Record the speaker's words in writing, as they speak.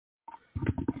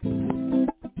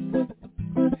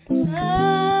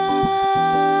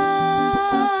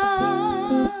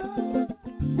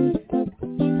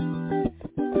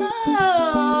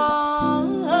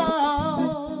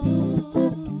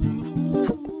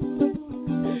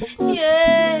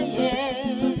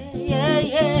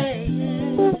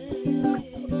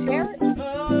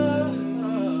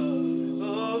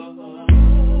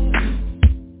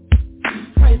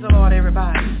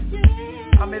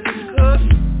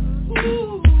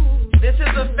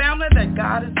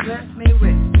God has blessed me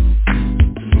with.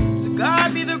 To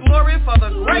God be the glory for the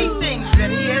great things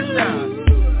that he has done.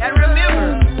 And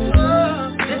remember,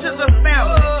 this is a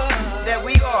family that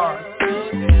we are,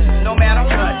 no matter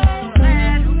what.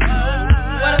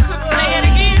 What a quick play it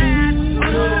again?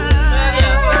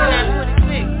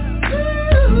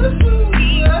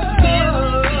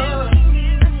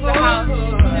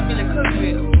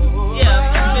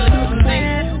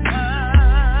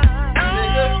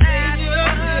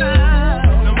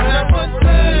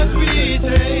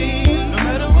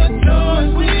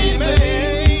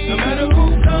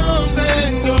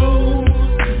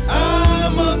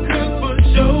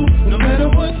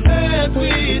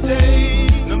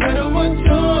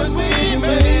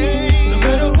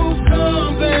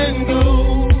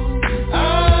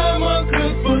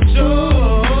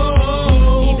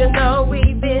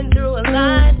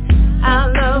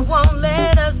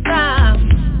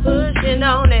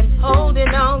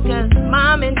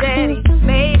 Mom and Daddy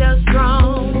made us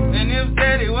strong. And if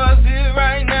Daddy was here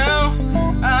right now,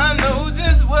 I know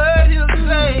just what he'll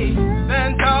say.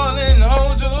 Stand tall and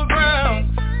hold your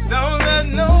ground. Don't let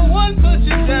no one put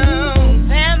you down.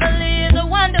 Family is a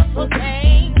wonderful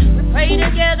thing. We pray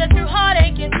together through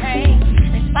heartache and pain.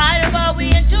 In spite of all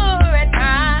we endure at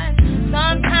times,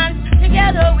 sometimes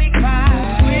together we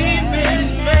cry. We've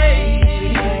been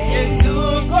made into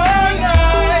a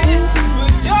paradise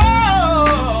with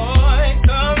joy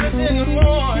coming in the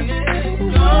morning,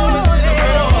 coming in the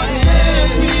morning.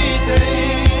 Every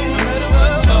day, no matter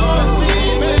what choice we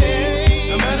make,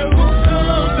 no matter who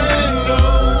comes and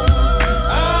goes,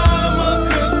 I'm a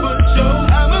cook for show.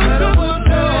 No matter what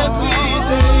path we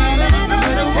take, no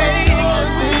matter what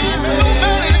choice we make,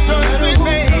 no matter who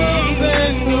comes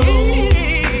and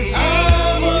goes,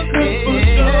 I'm a cook for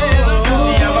show.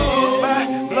 Yeah, I'm a cook by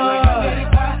blood.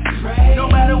 No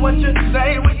matter what you say,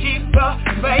 we keep the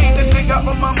faith and pick up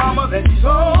on my mama that she's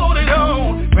holding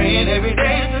on, praying every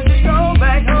day until she goes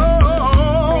back home.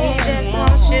 We just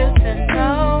want you to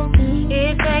know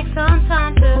it takes some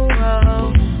time to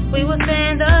grow. We will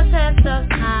stand the test of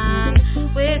time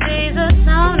with Jesus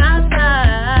on our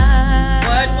side.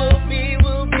 What will be,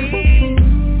 will be.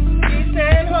 Peace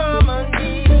and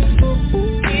harmony.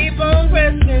 Keep on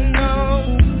pressing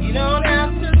on. You don't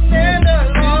have to stand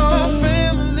alone.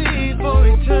 Family for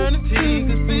eternity,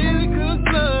 'cause physical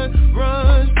blood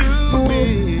runs through me.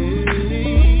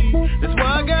 That's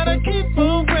why I gotta keep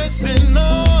on pressing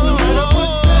on. No matter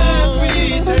what path we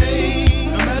take,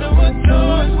 no matter what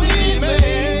choice we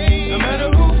make, no matter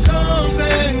who comes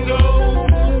and goes,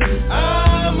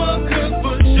 I'm a cook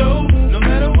for show. No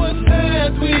matter what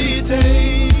path we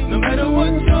take, no matter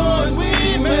what choice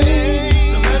we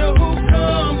make, no matter who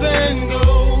comes and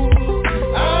goes,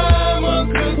 I'm a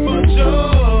cook for show.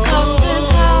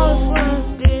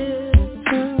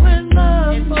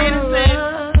 In Genesis,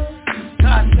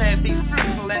 God said, be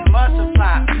fruitful and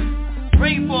multiply,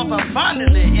 bring forth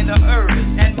abundantly in the earth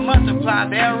and multiply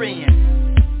therein.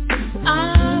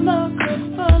 I'm a cook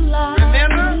for life.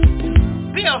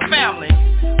 Remember, be a family,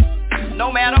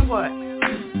 no matter what.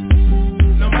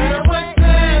 No matter what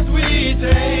path we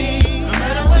take, no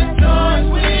matter what choice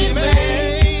we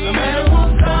make, no matter who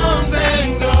comes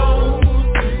and goes,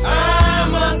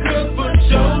 I'm a cook for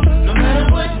show. No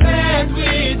matter what path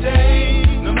we take,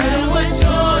 no matter what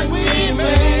choice we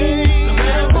make, no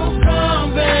matter who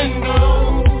comes and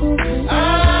goes,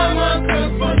 I'm a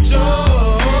cook for show.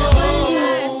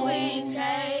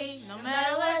 No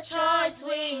matter what choice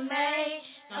we make,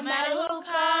 no matter who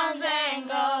comes and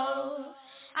goes,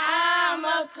 I'm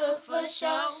a cook for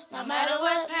show. No matter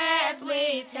what path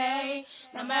we take,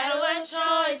 no matter what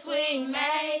choice we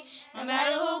make, no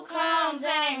matter who comes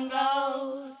and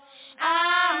goes,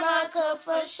 I'm a cook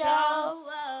for show.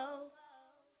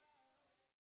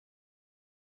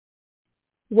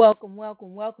 Welcome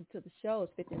to the show.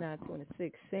 It's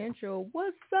 5926 Central.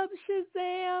 What's up,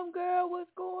 Shazam, girl?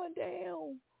 What's going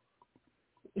down?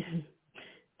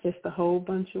 Just a whole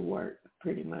bunch of work,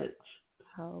 pretty much.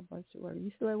 Whole bunch of work.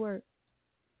 You still at work?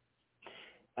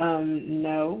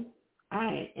 No,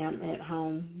 I am at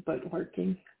home, but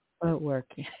working. But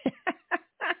working.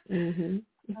 Mhm.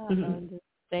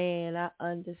 I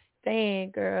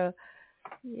understand, girl.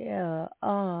 Yeah.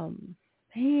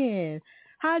 Man,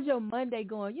 how's your Monday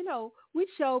going? You know, we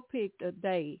sure picked a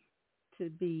day to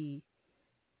be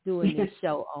doing this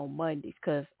show on Mondays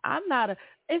because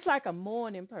it's like a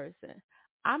morning person.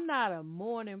 I'm not a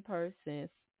morning person,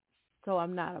 so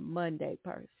I'm not a Monday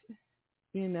person.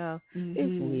 You know,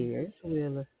 It's weird. It's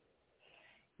weird.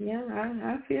 Yeah,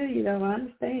 I feel you though. I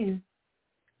understand.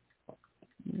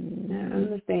 I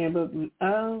understand, but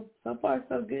so far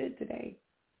so good today.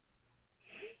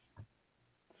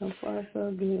 So far,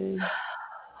 so good.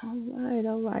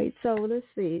 All right. So let's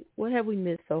see. What have we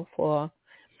missed so far?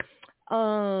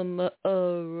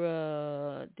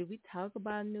 Did we talk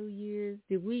about New Year's?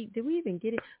 Did we even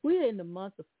get it? We're in the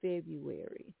month of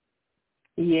February.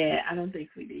 Yeah, I don't think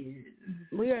we did.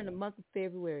 We are in the month of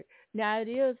February. Now it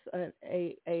is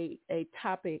a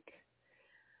topic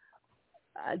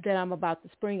that I'm about to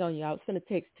spring on you. I was going to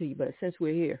text to you, but since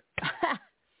we're here,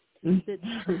 the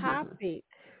topic,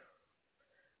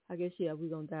 I guess, yeah, we're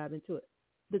going to dive into it.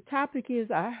 The topic is,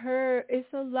 I heard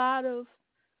it's a lot of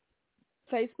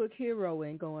Facebook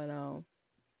heroing going on.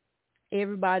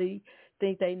 Everybody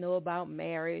think they know about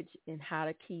marriage and how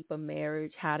to keep a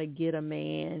marriage, how to get a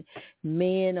man.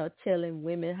 Men are telling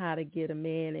women how to get a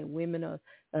man, and women are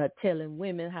telling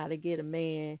women how to get a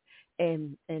man,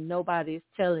 and nobody's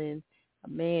telling a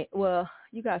man. Well,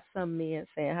 you got some men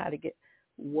saying how to get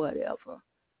whatever,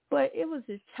 but it was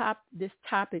this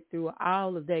topic through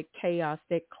all of that chaos,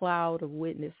 that cloud of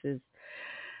witnesses,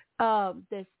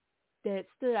 that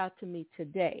stood out to me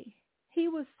today. He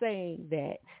was saying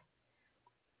that.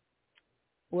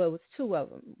 Well, it was two of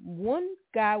them. One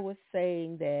guy was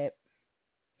saying that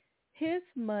his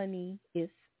money is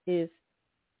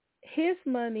his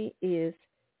money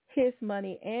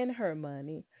and her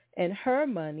money is her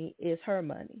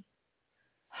money.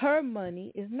 Her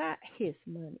money is not his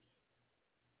money,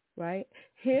 right?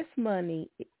 His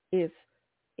money is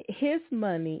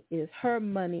her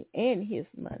money and his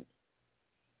money.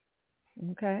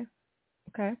 Okay.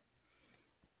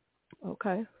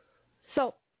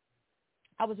 So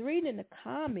I was reading the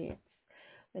comments,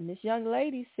 and this young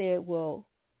lady said, well,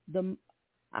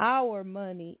 our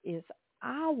money is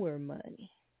our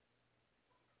money.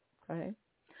 Okay.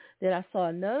 Then I saw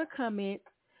another comment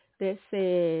that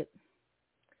said,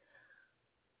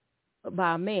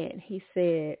 by a man, he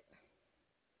said,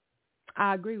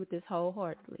 I agree with this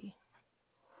wholeheartedly.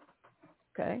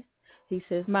 Okay. He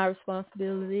says, my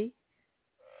responsibility,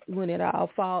 when it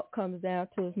all comes down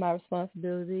to, it's my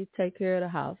responsibility to take care of the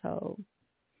household.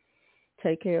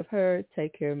 Take care of her,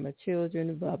 take care of my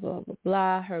children, blah, blah, blah,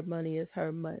 blah. Her money is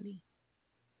her money,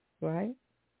 right?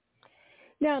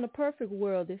 Now, in a perfect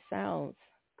world, this sounds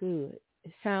good.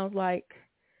 It sounds like,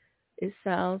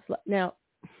 now,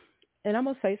 and I'm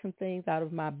going to say some things out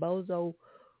of my bozo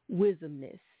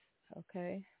wisdomness,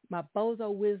 okay? My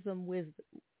bozo wisdom.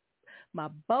 My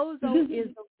bozo is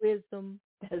the wisdom.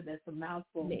 That's a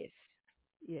mouthful.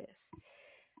 Yes.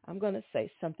 I'm going to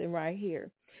say something right here.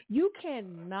 You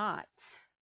cannot.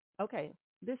 Okay,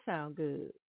 this sounds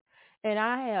good. And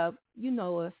I have, you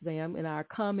know us, them, in our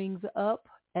comings up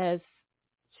as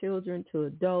children to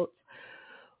adults,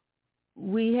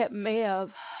 we may have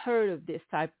heard of this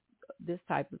type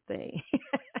of thing.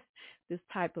 This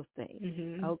type of thing.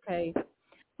 Mm-hmm. Okay.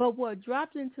 But what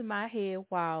dropped into my head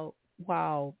while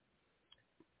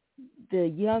the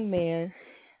young man,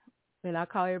 and I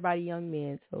call everybody young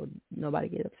men so nobody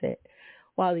get upset,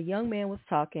 while the young man was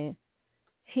talking,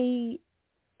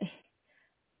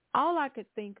 all I could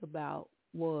think about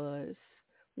was,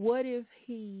 what if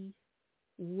he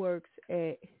works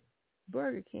at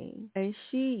Burger King and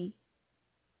she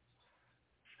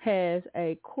has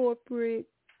a corporate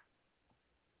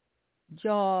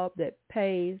job that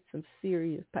pays some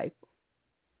serious paper,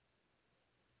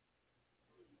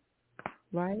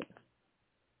 right?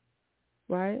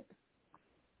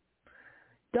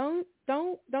 Don't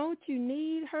you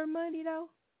need her money though?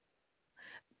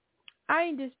 I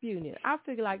ain't disputing it. I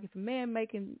figure like if a man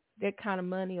making that kind of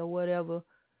money or whatever,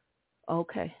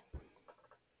 okay.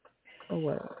 Or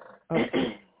whatever.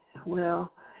 Okay.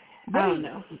 Well, I don't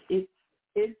know. It's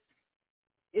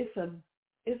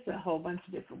a whole bunch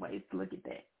of different ways to look at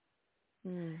that.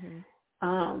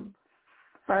 Mm-hmm.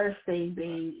 First thing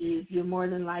being is you're more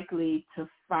than likely to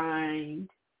find,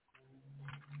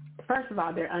 first of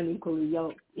all, they're unequally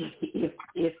yoked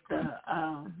if the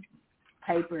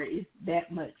paper is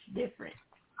that much different.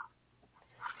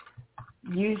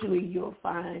 Usually you'll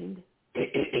find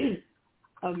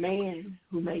a man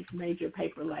who makes major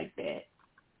paper like that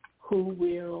who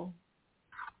will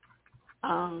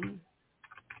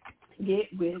get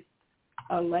with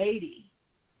a lady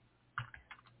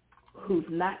who's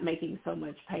not making so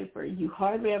much paper. You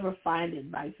hardly ever find it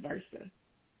vice versa.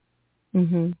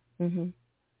 Mm-hmm.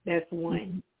 That's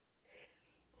one.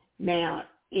 Now,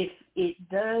 if it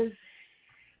does,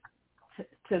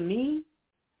 to me,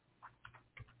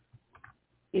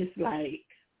 it's like,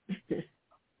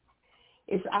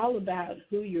 it's all about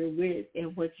who you're with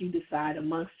and what you decide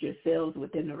amongst yourselves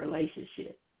within the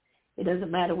relationship. It doesn't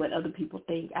matter what other people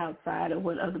think outside or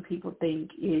what other people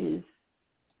think is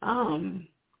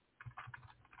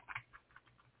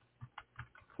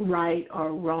right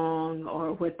or wrong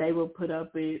or what they will put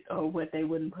up with or what they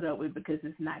wouldn't put up with because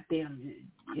it's not them.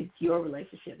 It's your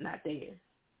relationship, not theirs.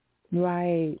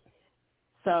 Right.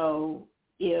 So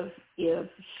if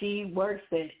she works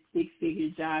that 6-figure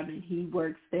job and he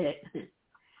works that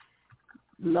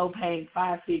low-paying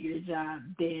 5-figure job,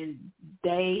 then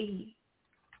they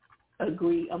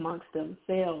agree amongst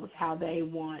themselves how they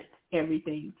want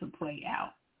everything to play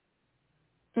out.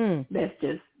 That's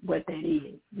just what that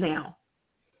is. Now,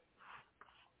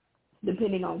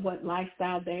 depending on what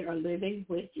lifestyle they are living,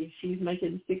 which if she's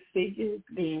making 6 figures,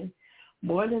 then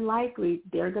more than likely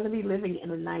they're going to be living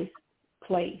in a nice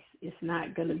place. It's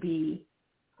not going to be,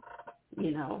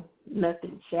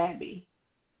 nothing shabby.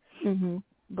 Mm-hmm.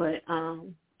 But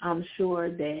I'm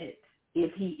sure that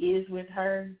if he is with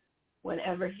her,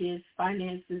 whatever his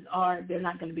finances are, they're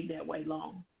not going to be that way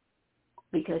long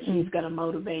because she's going to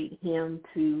motivate him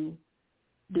to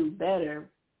do better.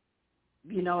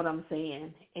 You know what I'm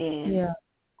saying? And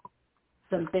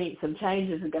some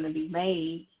changes are going to be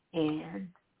made, and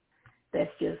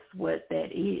that's just what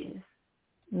that is.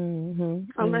 Mm-hmm.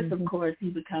 Unless, of course, he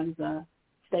becomes a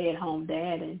stay-at-home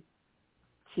dad and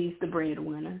she's the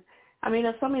breadwinner. I mean,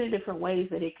 there's so many different ways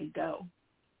that it could go.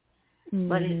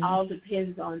 But it all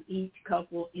depends on each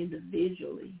couple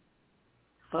individually.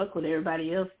 Fuck what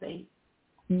everybody else thinks.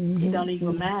 It don't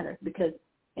even matter because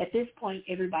at this point,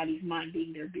 everybody's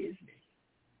minding their business.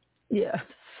 Yeah.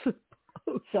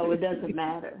 So it doesn't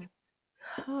matter.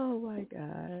 Oh, my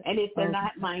God. And if they're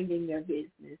not minding their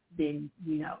business, then,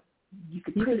 you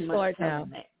could pretty much tell them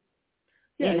that.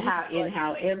 Yeah, and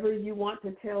however you want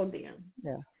to tell them.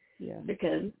 Yeah, yeah.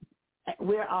 Because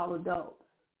we're all adults.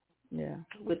 Yeah.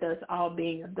 With us all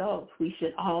being adults, we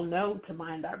should all know to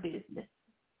mind our business.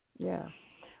 Yeah.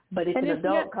 But if an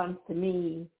adult comes to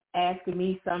me asking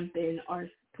me something or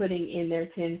putting in their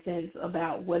 10 cents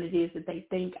about what it is that they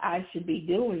think I should be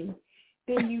doing,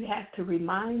 then you have to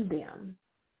remind them.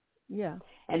 Yeah.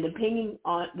 And depending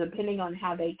on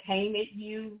how they came at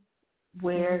you,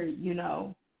 where,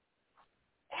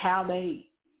 how they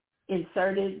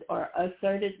inserted or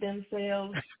asserted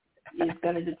themselves is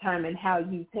going to determine how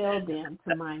you tell them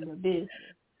to mind their business,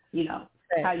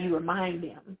 how you remind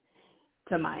them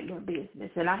to mind their business.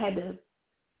 And I had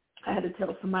to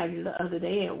tell somebody the other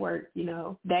day at work,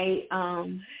 they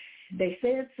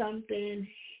said something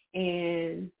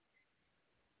and,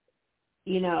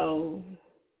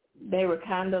 they were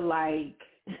kind of like,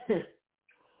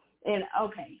 and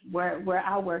okay, where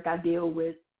I work, I deal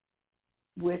with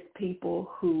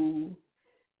people who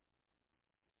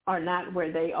are not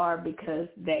where they are because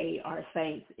they are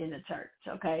saints in the church,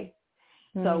 okay?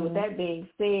 So with that being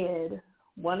said,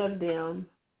 one of them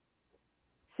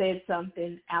said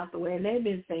something out the way, and they've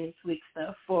been saying sweet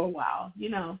stuff for a while,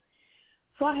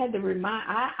 So I had to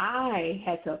I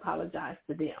had to apologize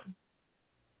to them.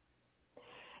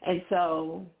 And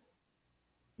so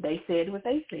they said what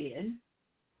they said.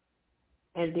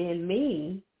 And then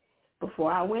me,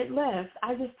 before I went left,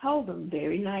 I just told them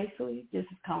very nicely, just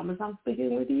as calm as I'm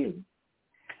speaking with you.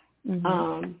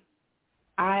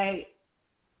 I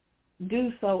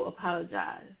do so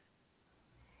apologize.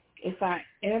 If I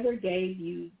ever gave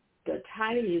you the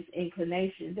tiniest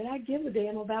inclination that I give a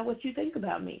damn about what you think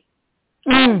about me.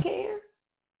 I don't care.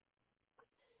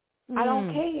 I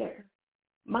don't care.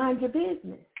 Mind your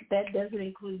business. That doesn't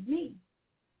include me.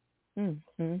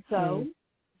 So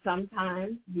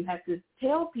sometimes you have to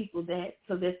tell people that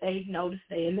so that they know to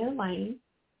stay in their lane.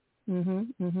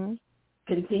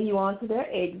 Continue on to their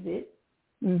exit.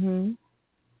 Don't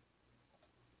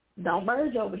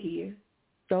merge over here.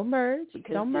 Don't merge.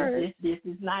 Because Don't merge. This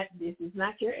is not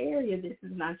your area. This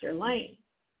is not your lane.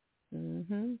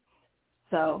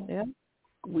 So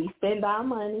we spend our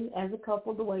money as a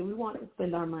couple the way we want to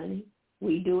spend our money.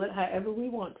 We do it however we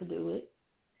want to do it.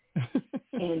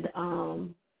 And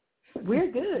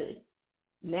we're good.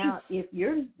 Now, if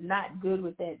you're not good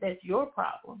with that, that's your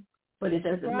problem. But it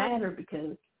doesn't matter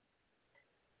because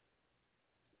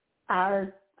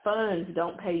our funds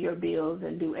don't pay your bills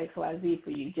and do X, Y, Z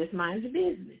for you. Just mind your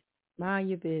business. Mind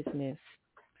your business.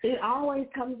 It always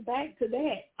comes back to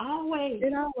that. Always.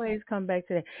 It always comes back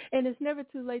to that. And it's never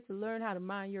too late to learn how to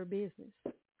mind your business.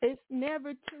 It's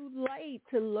never too late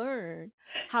to learn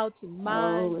how to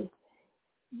mind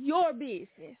your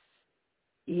business.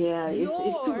 Yeah,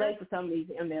 it's too late for some of these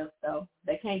MFs, though.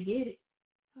 They can't get it.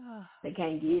 They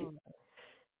can't get it.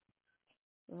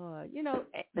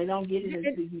 They don't get it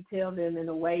until you tell them in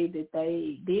a way that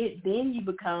they did. Then you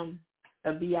become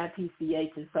a bitch and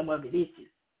some of it itches.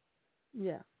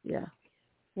 Yeah.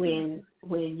 When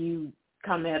you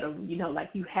come at them, like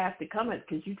you have to come at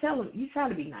because you tell them, you try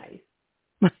to be nice,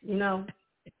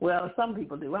 Well, some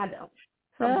people do. I don't.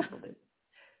 Some people do.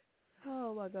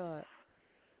 Oh my God.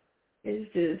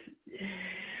 It's just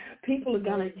people are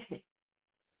gonna,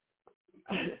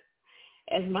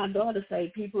 as my daughter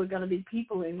say, people are gonna be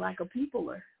peopling like a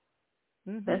peopler.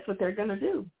 Mm-hmm. That's what they're gonna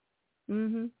do.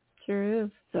 Mhm. Sure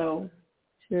is. So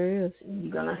Sure is.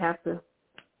 you're gonna have to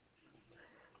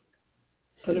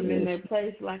put them in their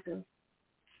place like a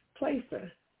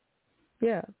placer.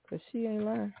 Yeah, because she ain't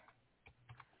lying.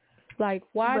 Like,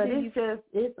 why but do it's you...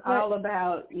 it's all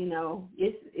about,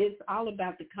 it's all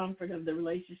about the comfort of the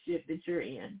relationship that you're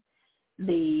in,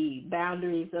 the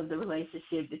boundaries of the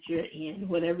relationship that you're in,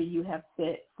 whatever you have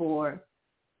set for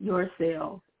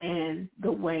yourself, and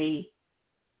the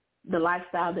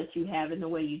lifestyle that you have and the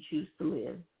way you choose to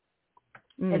live.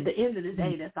 At the end of the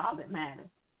day, that's all that matters.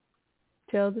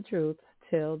 Tell the truth.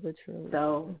 Tell the truth.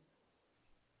 So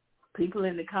people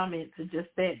in the comments are just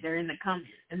that. They're in the comments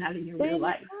and not in your real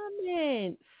life.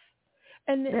 Comments.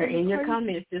 And they're in your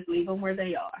comments. Just leave them where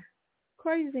they are.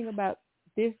 Crazy thing about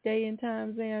this day and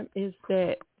time, Sam, is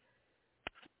that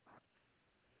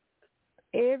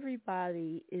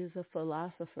everybody is a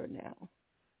philosopher now.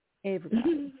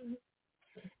 Everybody.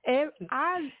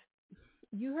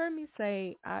 You heard me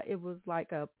say it was like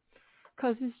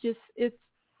because it's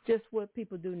just what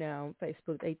people do now on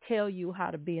Facebook. They tell you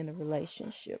how to be in a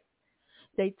relationship.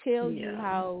 They tell you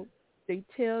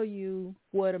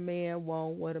what a man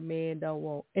wants, what a man don't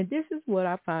want. And this is what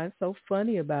I find so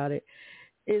funny about it,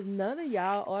 is none of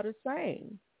y'all are the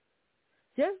same.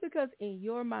 Just because in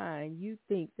your mind you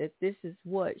think that this is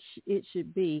what it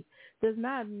should be does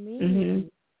not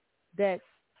mean that's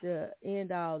the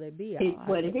end all that be all. It's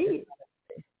what it is.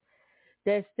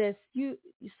 That's you.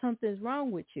 Something's wrong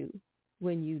with you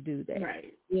when you do that.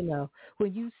 Right.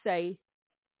 When you say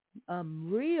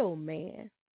real man,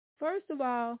 first of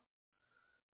all,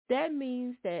 that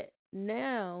means that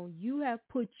now you have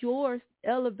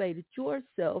elevated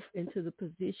yourself into the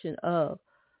position of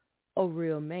a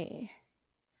real man.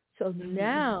 So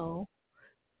now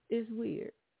it's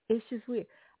weird. It's just weird.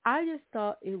 I just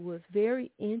thought it was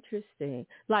very interesting.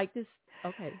 Like this.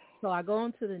 Okay, so I go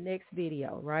on to the next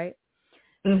video, right?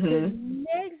 The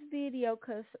next video,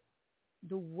 because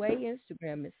the way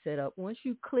Instagram is set up, once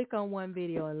you click on one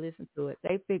video and listen to it,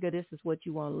 they figure this is what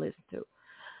you want to listen to.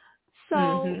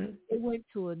 So it went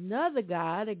to another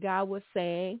guy. The guy was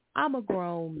saying, I'm a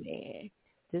grown man.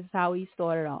 This is how he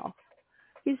started off.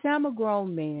 He said, I'm a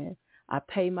grown man. I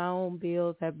pay my own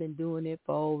bills. I've been doing it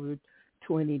for over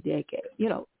 20 decades,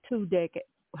 2 decades,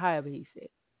 however he said.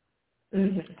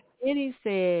 Then he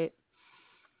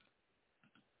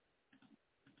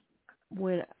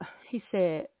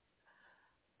said,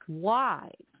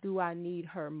 why do I need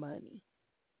her money?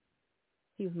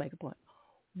 He was making a point.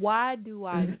 Why do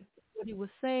I? What he was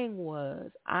saying was,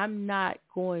 I'm not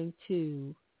going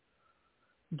to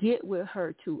get with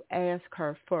her to ask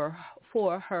her for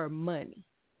her money.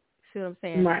 See what I'm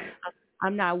saying? Right.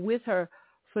 I'm not with her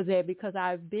for that because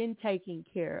I've been taking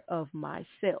care of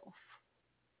myself.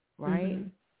 Right?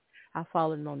 I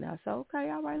followed him on that. I said,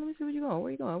 okay, all right, let me see where you're going.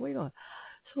 Where you going? Where you going?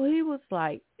 So he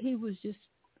was just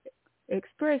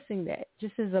expressing that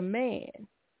just as a man,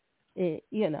 I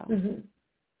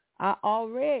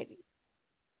already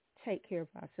take care of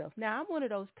myself. Now, I'm one of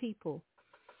those people.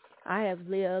 I have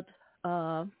lived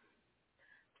 5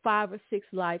 or 6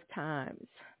 lifetimes.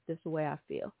 That's the way I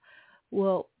feel.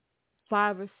 Well,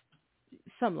 5 or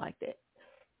something like that.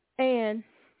 And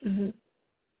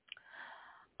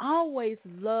I always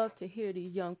love to hear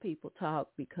these young people talk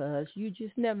because you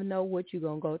just never know what you're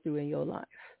going to go through in your life.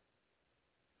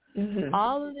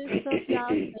 All of this stuff y'all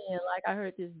saying, like I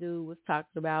heard this dude was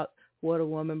talking about what a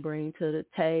woman brings to the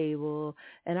table.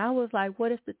 And I was like,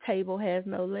 what if the table has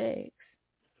no legs?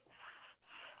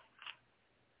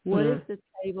 What if the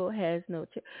table has no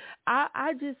chair?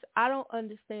 I don't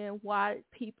understand why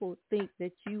people think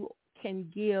that you can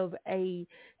give a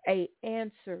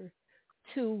answer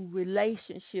to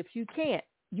relationships. You can't.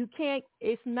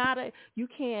 It's not you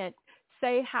can't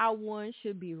say how one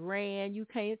should be ran. You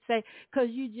can't say, because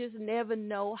you just never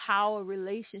know how a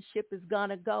relationship is going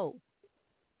to go.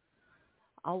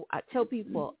 I tell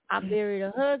people I married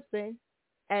a husband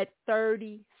at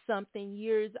 30-something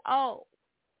years old,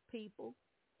 people.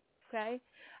 Okay?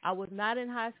 I was not in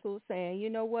high school saying,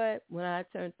 you know what, when I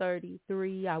turn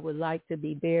 33, I would like to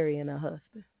be burying a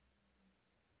husband.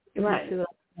 Right.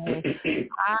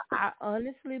 I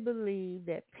honestly believe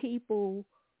that people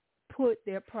put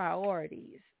their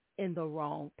priorities in the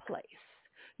wrong place.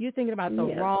 You're thinking about the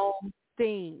wrong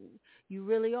thing. You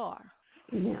really are.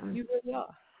 Yeah. You really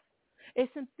are.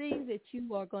 It's some things that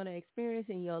you are going to experience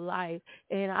in your life,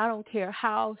 and I don't care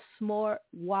how smart,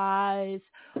 wise,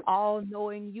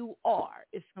 all-knowing you are.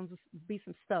 It's going to be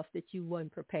some stuff that you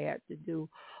weren't prepared to do,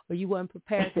 or you weren't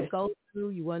prepared to go through.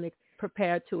 You weren't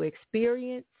prepared to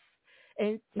experience.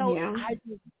 And so I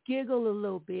just giggle a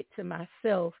little bit to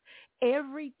myself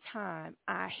every time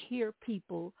I hear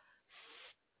people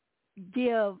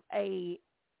give a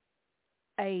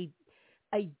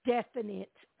definite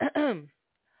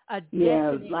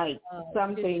like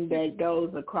something that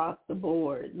goes across the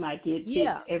board, like it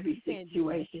fits every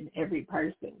situation, every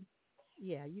person.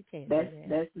 Yeah, you can't.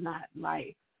 That's not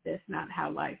life. That's not how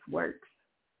life works.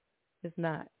 It's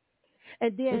not.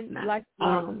 And then, like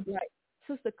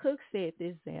Sister Cook said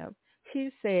this, Sam. She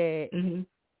said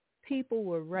people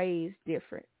were raised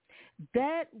different.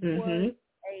 That was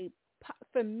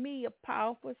for me, a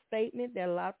powerful statement that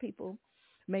a lot of people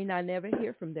may not never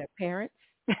hear from their parents.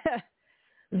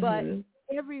 But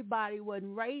everybody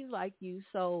wasn't raised like you.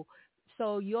 So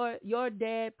your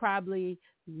dad probably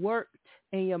worked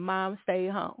and your mom stayed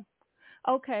home.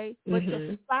 Okay, but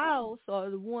your spouse or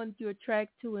the one you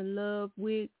attract to and love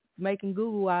with, making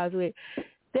Google eyes with,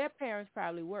 their parents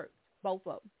probably worked, both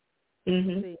of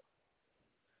them.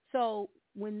 So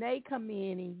when they come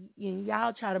in and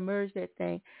y'all try to merge that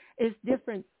thing, it's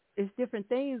different. It's different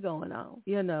things going on,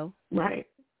 you know. Right.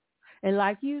 And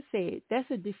like you said, that's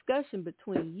a discussion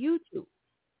between you two.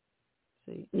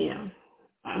 See? Yeah.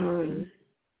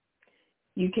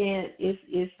 You can't.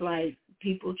 It's like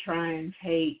people try and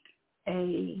take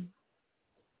a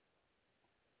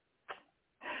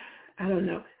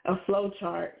flow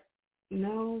chart.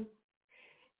 No,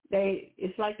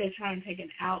 it's like they try and take an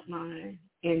outline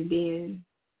and then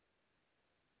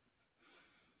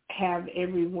have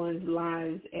everyone's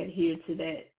lives adhere to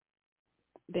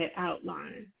that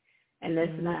outline, and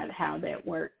that's not how that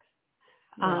works.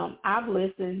 I've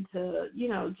listened to,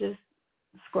 just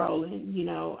scrolling,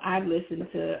 I've listened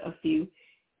to a few,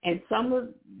 and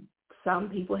some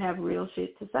people have real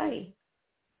shit to say,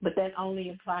 but that only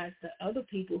applies to other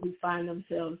people who find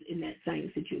themselves in that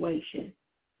same situation.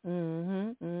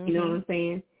 You know what I'm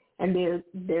saying? And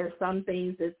there are some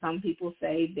things that some people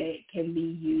say that can be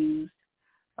used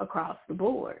across the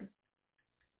board.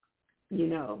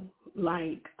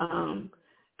 Like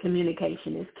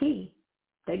communication is key.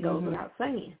 That goes without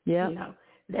saying. Yeah.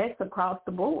 That's across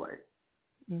the board.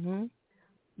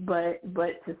 But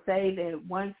to say that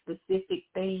one specific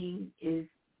thing is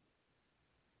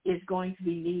going to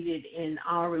be needed in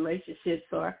all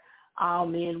relationships, or all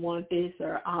men want this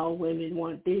or all women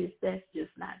want this, that's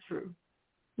just not true.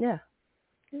 Yeah.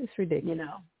 It's ridiculous.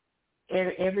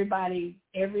 Everybody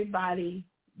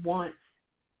wants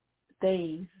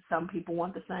things. Some people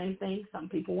want the same thing. Some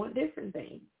people want different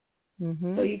things.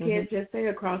 So you can't just say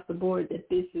across the board that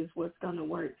this is what's going to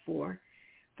work for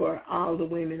all the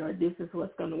women, or this is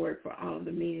what's going to work for all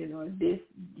the men, or this,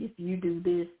 if you do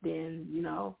this, then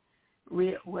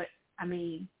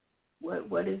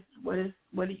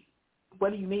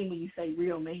what do you mean when you say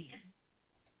real man?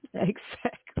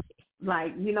 Exactly.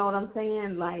 Like, you know what I'm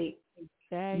saying? Like,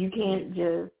 exactly.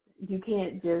 You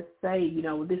can't just say,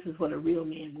 this is what a real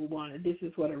man will want, or this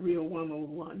is what a real woman will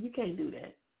want. You can't do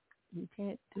that. You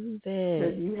can't do that.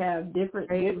 Because you have different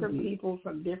people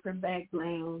from different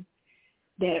backgrounds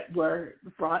that were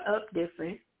brought up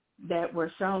different, that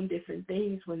were shown different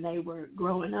things when they were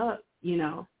growing up,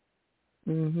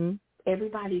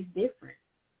 Everybody's different.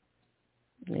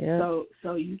 Yeah.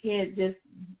 So you can't just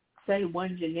say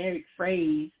one generic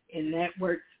phrase and that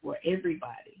works for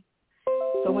everybody.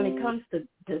 So when it comes to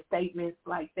statements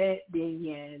like that, then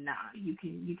you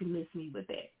can miss me with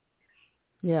that.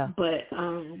 Yeah. But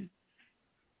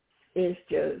it's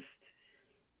just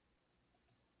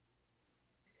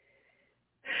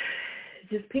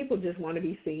people just want to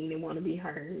be seen and want to be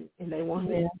heard, and they want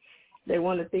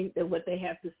to think that what they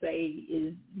have to say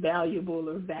is valuable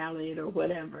or valid or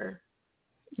whatever.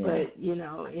 Yeah. But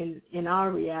in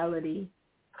our reality,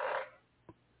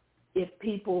 if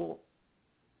people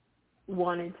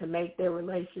wanted to make their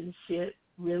relationship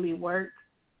really work,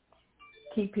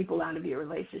 keep people out of your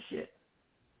relationship.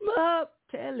 Tell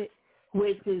it.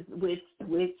 Which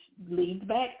leads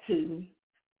back to,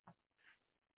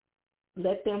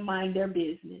 let them mind their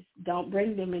business. Don't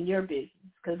bring them in your business.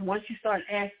 Because once you start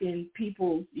asking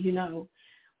people,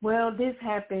 well, this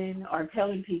happened, or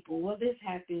telling people, well, this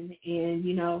happened, and,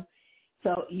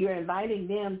 so you're inviting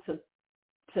them to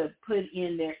put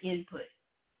in their input.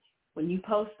 When you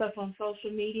post stuff on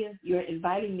social media, you're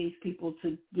inviting these people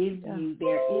to give you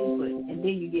their input, and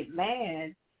then you get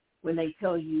mad when they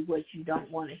tell you what you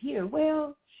don't want to hear.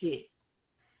 Well, shit.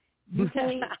 You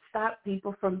can't stop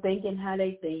people from thinking how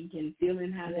they think and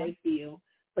feeling how they feel,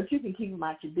 but you can keep them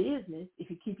out your business if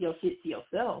you keep your shit to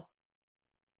yourself.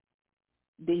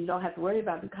 Then you don't have to worry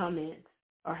about the comments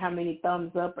or how many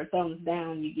thumbs up or thumbs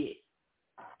down you get.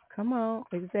 Come on,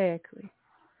 exactly.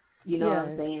 You know what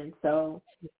I'm saying? So,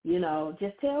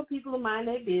 just tell people to mind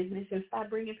their business and stop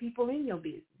bringing people in your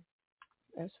business.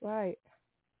 That's right.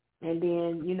 And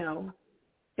then,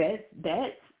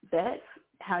 that's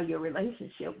how your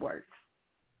relationship works.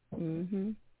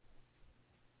 Mhm.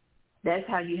 That's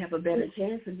how you have a better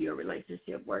chance of your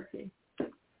relationship working.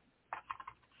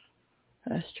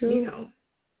 That's true.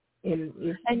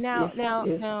 And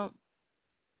now,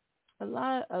 a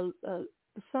lot of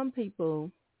some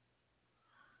people.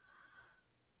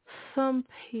 I'm a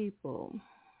leave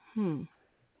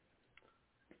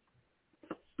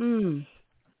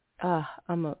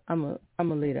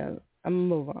that. I'm gonna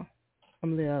move on. I'm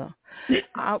gonna leave that alone.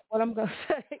 What I'm gonna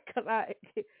say, cause I'm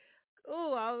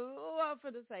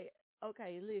finna say it.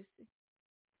 Okay,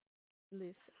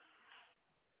 listen.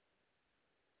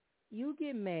 You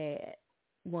get mad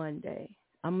one day.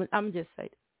 I'm just saying.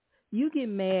 You get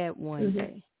mad one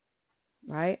day,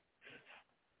 right?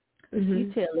 Mm-hmm.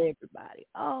 You tell everybody,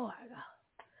 oh my God,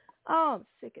 oh, I'm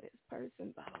sick of this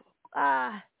person, blah, blah,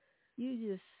 blah.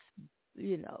 You just,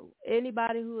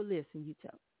 anybody who will listen, you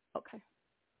tell them, okay.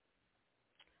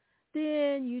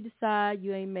 Then you decide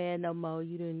you ain't mad no more.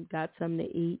 You done got something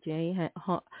to eat. You ain't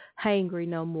hangry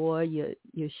no more. Your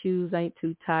shoes ain't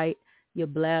too tight. Your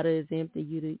bladder is empty.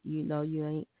 You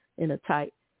ain't in a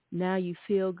tight. Now you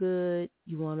feel good.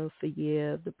 You want to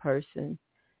forgive the person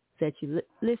that you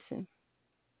listen.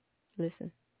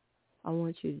 Listen. I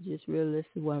want you to just really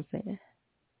listen to what I'm saying.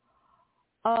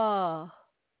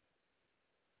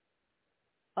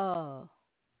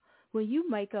 When you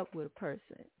make up with a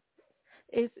person,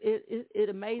 it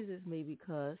amazes me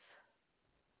because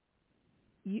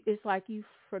it's like you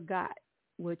forgot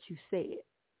what you said.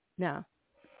 Now,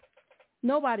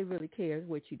 nobody really cares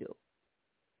what you do.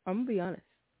 I'm gonna be honest.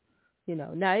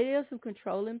 Now it is some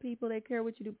controlling people that care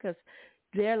what you do because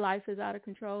their life is out of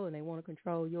control and they want to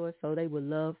control yours, so they would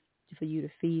love for you to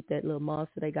feed that little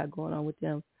monster they got going on with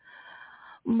them.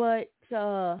 But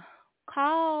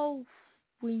call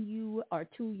when you are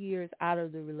 2 years out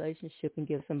of the relationship and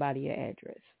give somebody your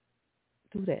address.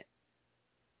 Do that.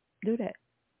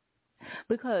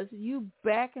 Because you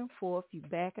back and forth.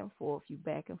 That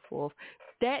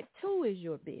too is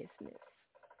your business,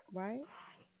 right?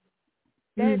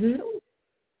 That too.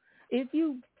 If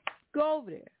you go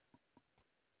over there,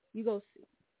 you go see,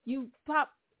 you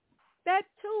pop that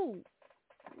too.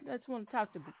 That's want to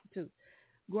talk to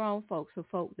grown folks or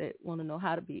folk that want to know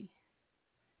how to be.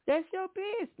 That's your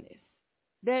business.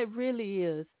 That really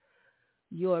is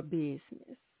your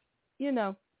business.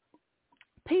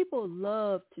 People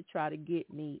love to try to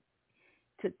get me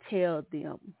to tell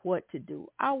them what to do.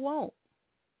 I won't.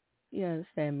 You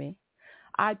understand me?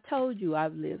 I told you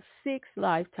I've lived 6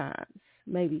 lifetimes,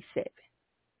 maybe 7.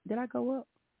 Did I go up?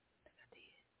 I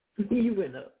think I did. You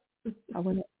went up. I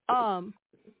went up.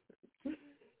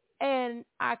 And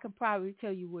I could probably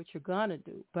tell you what you're going to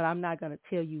do, but I'm not going to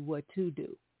tell you what to do.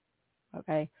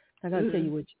 Okay? I'm not going to tell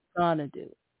you what you're going to do.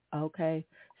 Okay?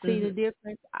 See the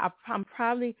difference? I'm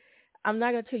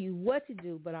not going to tell you what to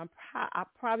do, but I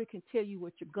probably can tell you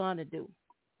what you're going to do.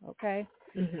 Okay?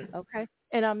 Okay?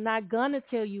 And I'm not going to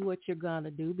tell you what you're going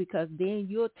to do because then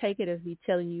you'll take it as me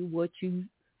telling you what you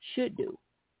should do.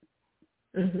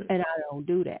 And I don't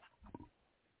do that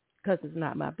because it's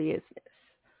not my business.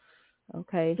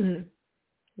 Okay? It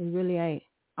really ain't.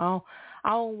 I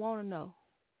don't want to know.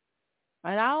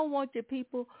 And I don't want the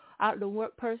people, the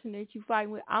work person that you fight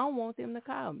with, I don't want them to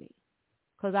call me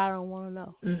because I don't want to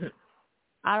know.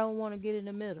 I don't want to get in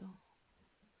the middle.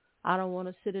 I don't want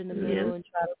to sit in the middle and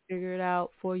try to figure it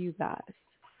out for you guys.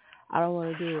 I don't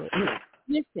want to do it.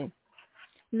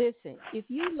 Listen, if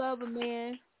you love a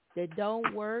man that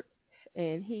don't work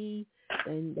and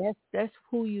that's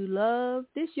who you love,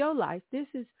 this your life. This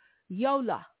is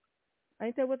YOLA.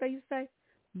 Ain't that what they used to say?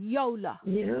 YOLA.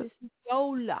 Yeah. This is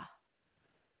YOLA.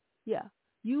 Yeah.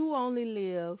 You only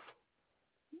live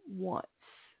once.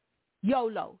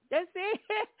 YOLO. That's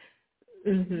it.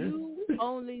 You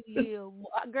only live.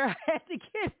 Girl, I had to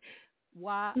get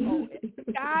YOLO.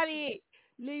 Got it.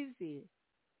 Listen.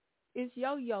 It's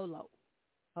your YOLO.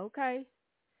 Okay?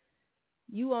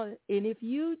 And if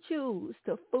you choose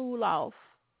to fool off,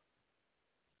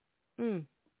 I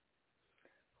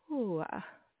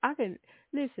can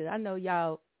listen. I know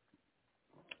y'all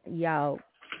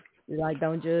like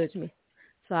don't judge me,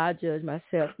 so I judge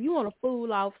myself. You want to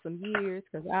fool off some years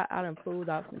because I done fooled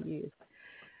off some years.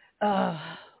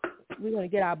 we're gonna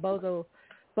get our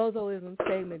bozoism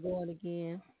segment going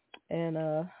again, and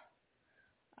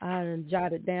I done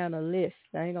jotted down a list.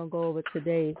 I ain't gonna go over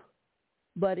today,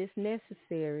 but it's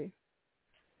necessary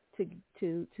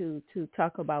to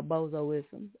talk about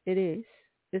bozoism. It is.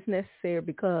 It's necessary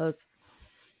because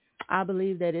I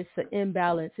believe that it's an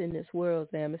imbalance in this world,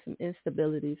 Sam. It's some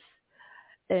instabilities,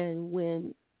 and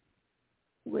when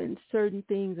certain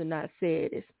things are not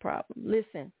said, it's a problem.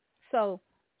 Listen, so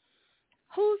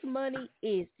whose money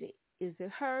is it? Is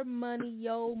it her money,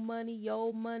 your money,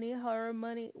 her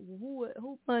money?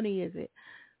 Who money is it?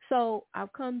 So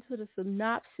I've come to the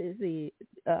synopsis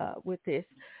with this,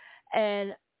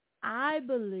 and I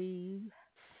believe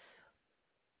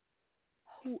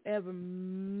whoever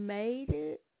made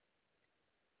it,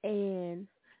 and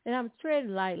I'm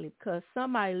treading lightly because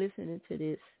somebody listening to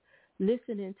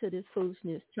this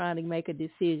foolishness, trying to make a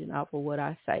decision off of what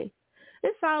I say.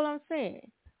 That's all I'm saying.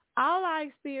 All I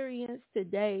experienced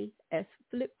today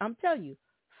I'm telling you,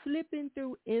 flipping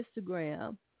through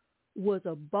Instagram was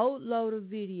a boatload of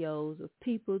videos of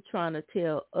people trying to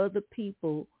tell other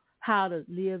people how to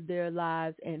live their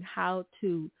lives and how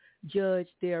to judge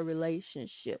their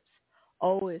relationships.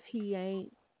 Oh, if he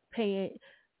ain't paying,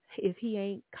 if he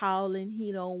ain't calling,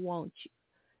 he don't want you.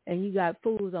 And you got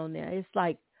fools on there. It's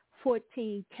like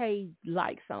 14K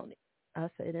likes on it. I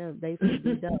say them, they should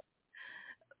be done.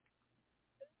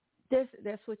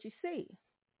 That's what you see,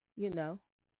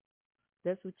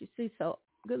 That's what you see. So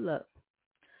good luck.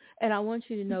 And I want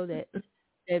you to know that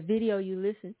that video you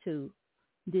listened to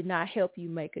did not help you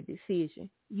make a decision.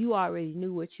 You already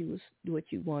knew what you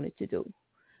wanted to do.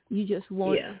 You just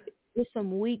want There's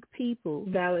some weak people.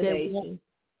 Validation.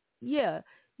 You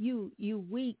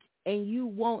weak and you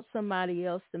want somebody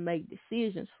else to make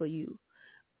decisions for you.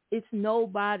 It's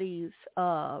nobody's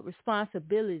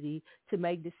responsibility to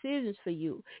make decisions for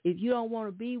you. If you don't want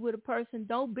to be with a person,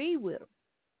 don't be with them.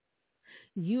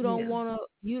 You don't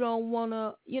want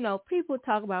to, people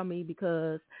talk about me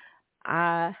because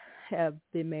I have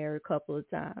been married a couple of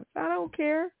times. I don't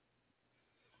care.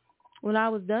 When I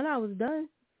was done, I was done.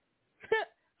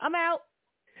 I'm out.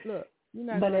 Look, you're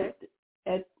not But gonna...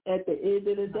 at the end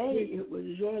of the day, it was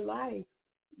your life,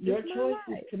 your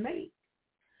choices to make.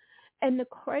 And the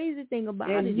crazy thing about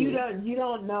it is you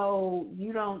don't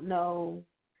know.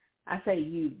 I say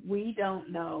you. We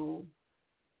don't know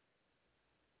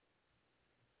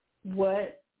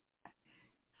what.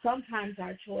 Sometimes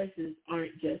our choices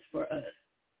aren't just for us.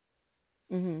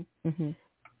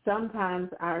 Sometimes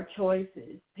our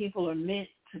choices, people are meant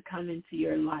to come into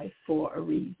your life for a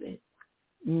reason.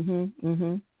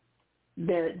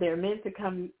 They're meant to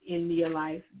come into your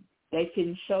life. They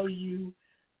can show you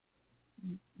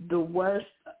the worst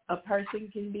a person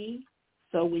can be.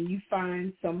 So when you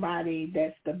find somebody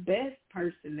that's the best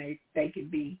person they can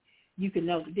be, you can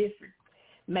know the difference.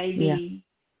 Maybe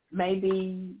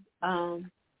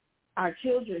our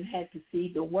children had to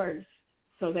see the worst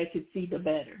so they could see the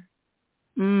better.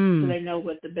 So they know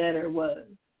what the better was.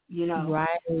 Right.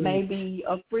 Maybe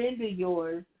a friend of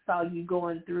yours saw you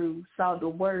going through, saw the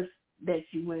worst that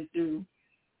you went through,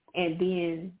 and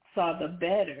then saw the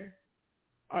better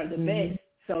or the best.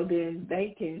 So then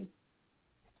they can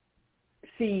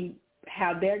see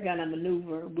how they're going to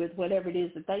maneuver with whatever it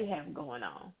is that they have going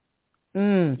on.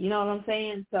 You know what I'm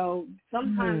saying? So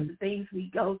sometimes the things we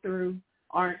go through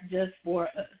aren't just for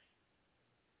us.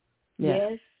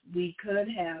 Yes, we could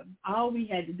have. All we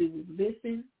had to do was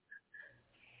listen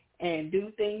and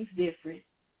do things different.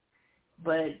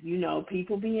 But,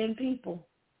 people being people.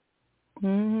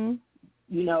 We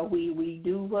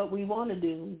do what we want to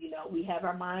do. We have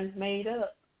our minds made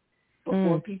up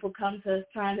before people come to us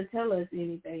trying to tell us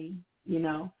anything,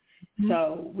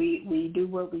 So we do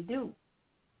what we do.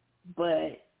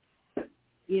 But,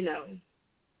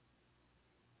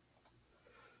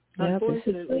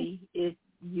 unfortunately,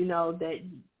 that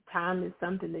time is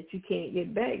something that you can't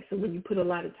get back. So when you put a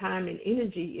lot of time and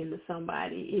energy into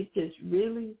somebody, it just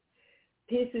really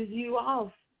pisses you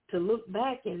off to look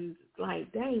back and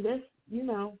like, dang, that's,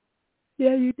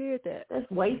 Yeah, you did that. That's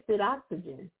wasted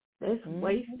oxygen. That's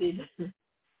wasted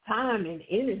time and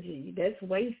energy. That's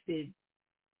wasted,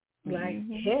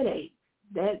 headache.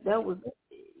 That was,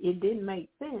 it didn't make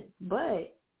sense.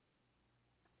 But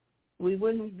we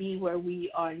wouldn't be where we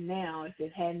are now if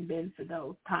it hadn't been for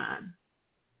those times.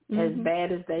 As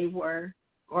bad as they were,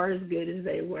 or as good as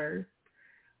they were,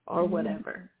 or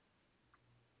whatever.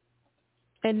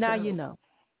 And now you know.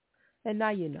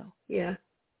 Yeah.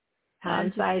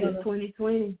 Hindsight is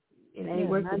 20/20. It ain't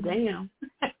worth a damn.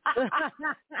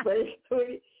 But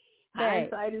it's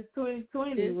hindsight is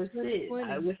 20/20.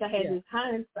 I wish I had this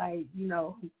hindsight,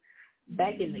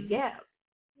 back in the gap.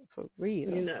 For real.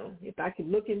 You know, if I could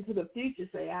look into the future,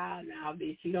 say, now,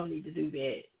 bitch, you don't need to do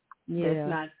that.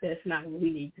 Yeah. That's not what we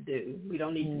need to do. We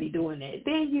don't need to be doing that.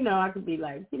 Then, you know, I could be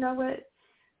like, you know what?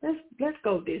 Let's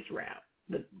go this route.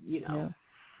 But, you know,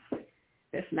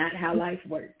 that's not how life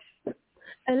works.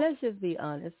 And let's just be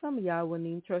honest. Some of y'all wouldn't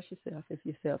even trust yourself if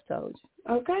yourself told you.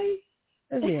 Okay.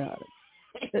 Let's be honest.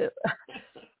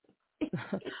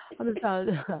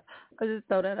 I just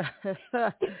thought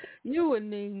that you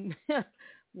wouldn't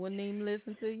even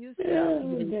listen to yourself.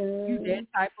 You that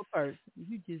type of person.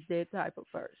 You just that type of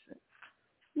person.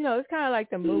 You know, it's kind of like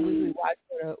the movies we watch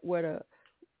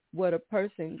where a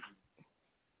person.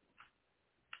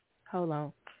 Hold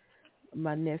on,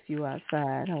 my nephew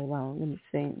outside. Hold on, let me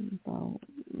sing.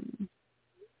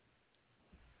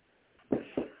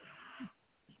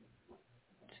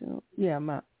 So, yeah,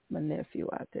 my nephew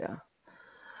out there.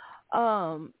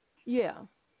 Yeah.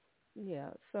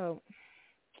 So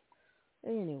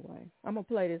anyway, I'm gonna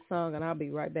play this song and I'll be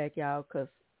right back, y'all, cause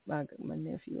my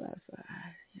nephew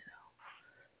outside, you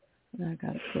know, and I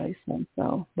gotta play some.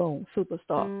 So boom,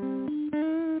 superstar.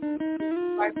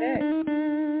 Right back.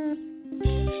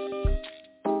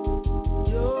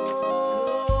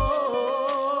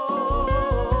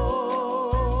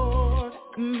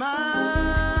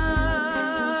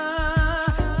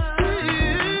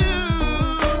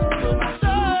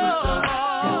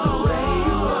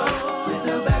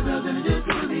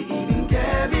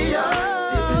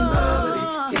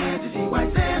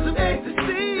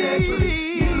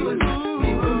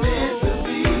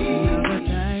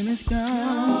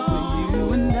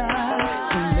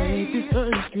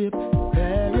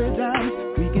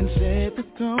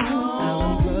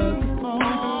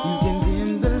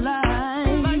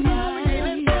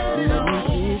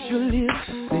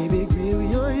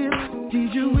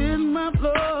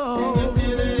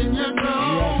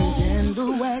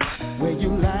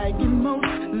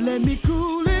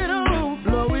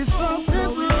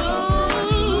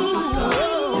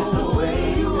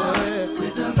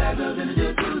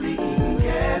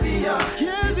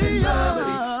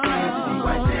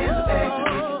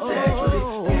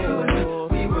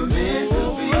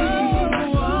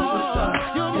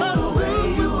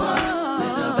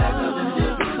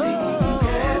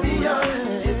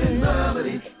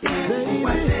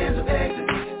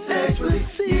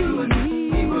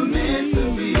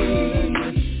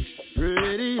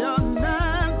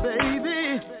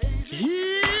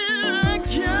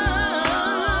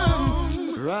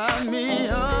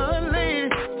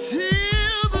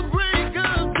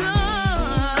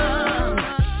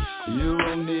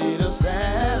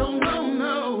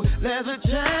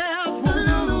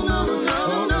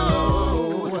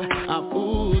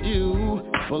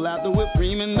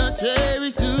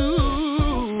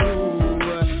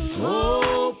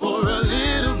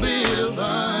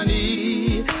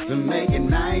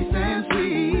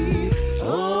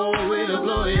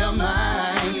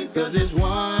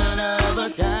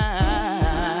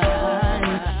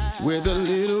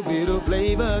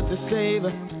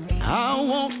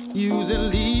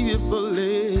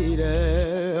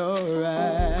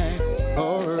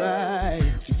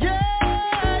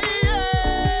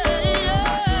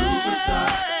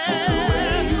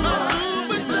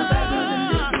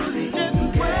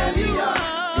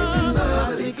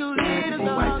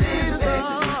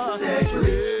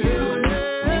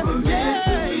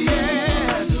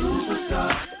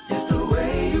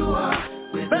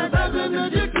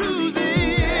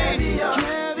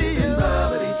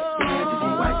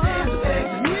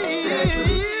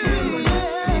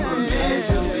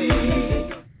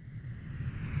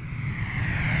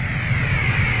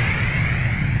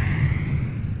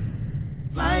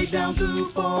 Down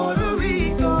to Puerto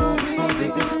Rico, I'll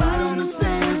take a spot on the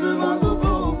sands of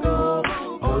Acapulco.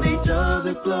 Hold each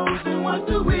other close and watch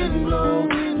the wind blow.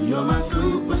 You're my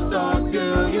superstar,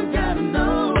 girl, you gotta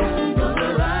know. Cause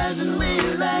the rise and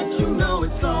relax, you know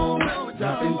it's on.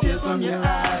 Dropping tears from your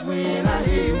eyes when I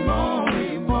hear you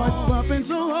moan. Heart's pumping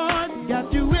so hard,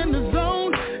 got you in the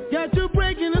zone. Got you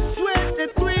breaking a sweat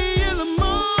at 3 in the morning.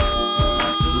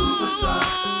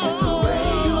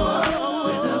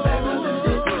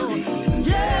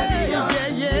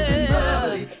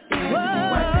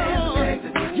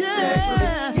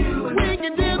 We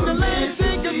can dim the lights,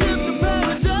 take a trip to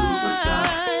paradise.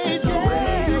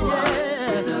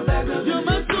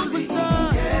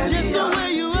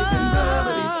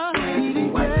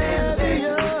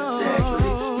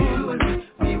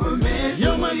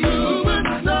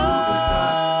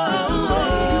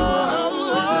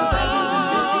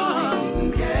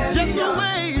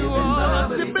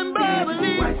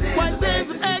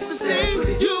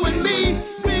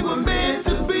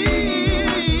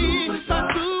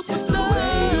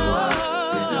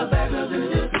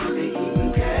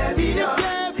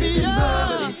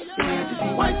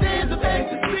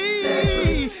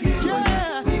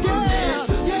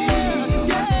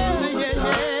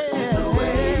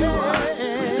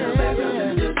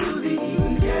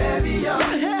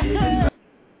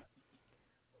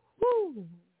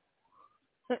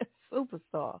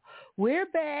 superstar. We're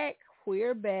back.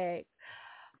 We're back.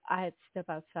 I had to step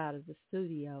outside of the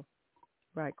studio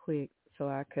right quick so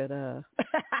I could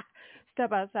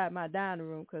step outside my dining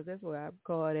room because that's where I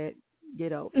record at.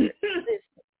 Get over it.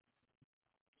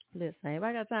 Listen, if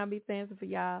I got time to be fancy for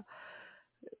y'all,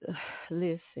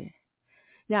 listen.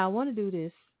 Now I want to do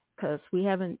this because we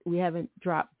haven't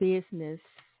dropped business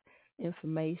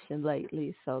information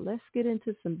lately. So let's get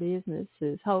into some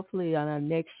businesses. Hopefully on our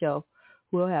next show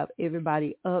we'll have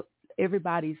everybody's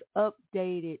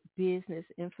updated business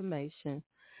information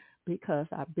because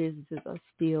our businesses are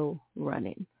still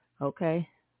running. Okay?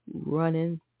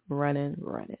 Running.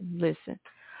 Listen.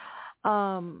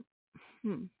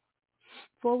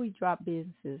 Before we drop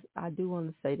businesses, I do want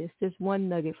to say this. Just one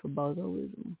nugget for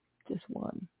bozoism. Just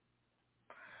one.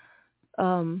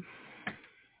 I'm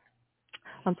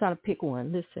trying to pick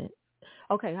one. Listen.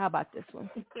 Okay, how about this one?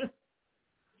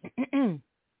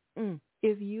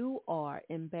 If you are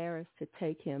embarrassed to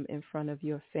take him in front of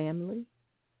your family,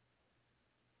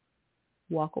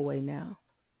 walk away now.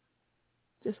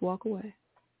 Just walk away.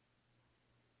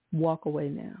 Walk away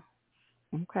now.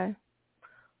 Okay?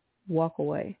 Walk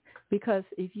away. Because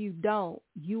if you don't,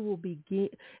 you will begin.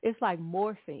 It's like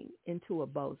morphing into a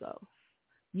bozo.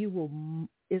 You will.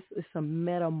 It's a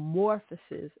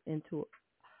metamorphosis into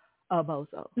a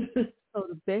bozo. So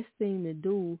the best thing to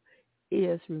do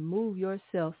is remove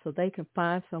yourself so they can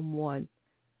find someone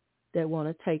that want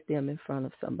to take them in front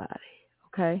of somebody.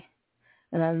 Okay?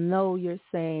 And I know you're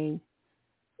saying,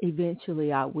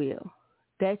 eventually I will.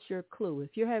 That's your clue.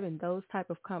 If you're having those type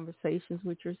of conversations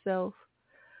with yourself,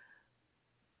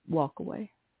 walk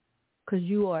away. Because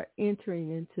you are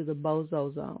entering into the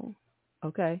bozo zone.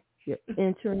 Okay? You're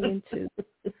entering into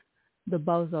the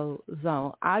bozo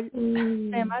zone.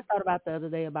 Sam, I thought about the other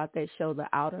day about that show, The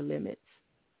Outer Limits.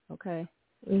 Okay?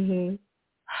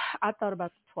 I thought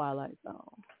about the Twilight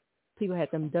Zone. People had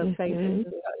them duck faces.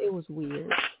 It was weird.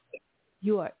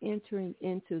 You are entering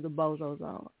into the bozo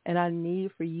zone, and I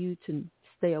need for you to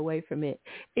stay away from it.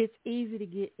 It's easy to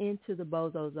get into the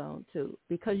bozo zone, too,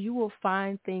 because you will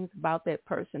find things about that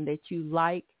person that you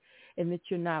like and that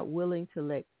you're not willing to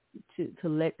let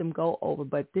them go over.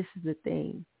 But this is the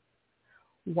thing.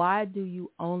 Why do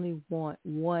you only want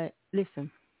one?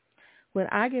 Listen, when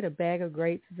I get a bag of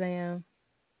grapes, Zam,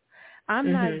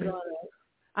 I'm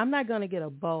not gonna get a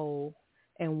bowl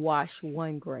and wash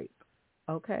one grape,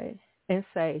 okay, and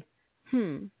say,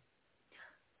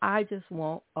 I just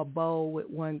want a bowl with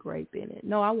one grape in it.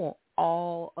 No, I want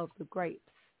all of the grapes.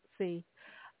 See,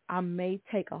 I may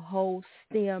take a whole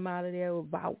stem out of there with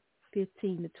about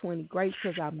 15 to 20 grapes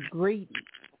because I'm greedy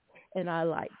and I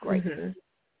like grapes.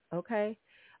 Okay?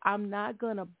 I'm not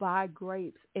going to buy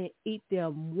grapes and eat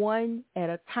them one at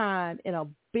a time in a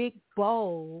big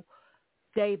bowl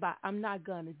day by. I'm not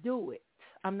going to do it.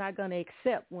 I'm not going to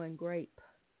accept one grape.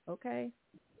 Okay?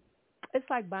 It's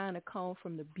like buying a comb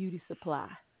from the beauty supply.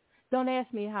 Don't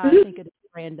ask me how I think of this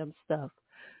random stuff.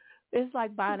 It's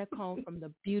like buying a comb from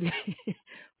the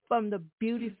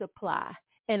beauty supply,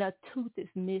 and a tooth is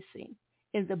missing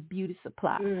in the beauty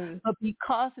supply. But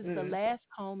because it's the last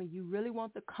comb and you really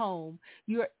want the comb,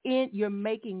 you're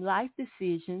making life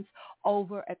decisions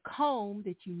over a comb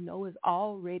that you know is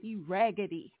already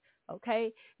raggedy.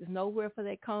 Okay? There's nowhere for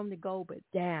that comb to go but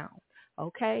down.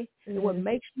 Okay? And what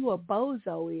makes you a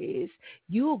bozo is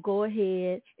you'll go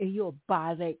ahead and you'll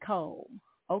buy that comb.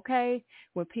 Okay?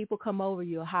 When people come over,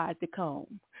 you'll hide the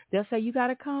comb. They'll say, you got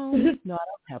a comb? No, I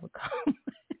don't have a comb.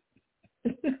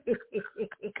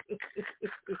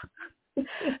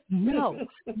 No,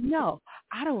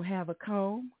 I don't have a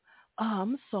comb. Oh,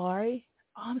 I'm sorry.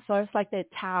 It's like that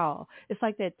towel. It's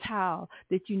like that towel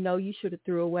that you know you should have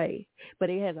threw away, but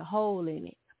it has a hole in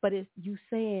it. But it's you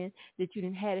saying that you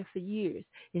didn't have it for years.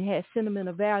 It has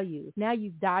sentimental value. Now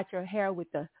you've dyed your hair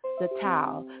with the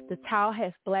towel. The towel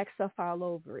has black stuff all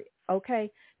over it. Okay?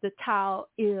 The towel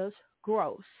is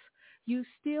gross. You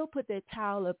still put that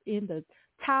towel up in the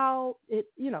towel,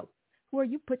 where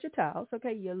you put your towels,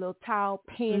 okay, your little towel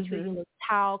pantry, your little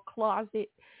towel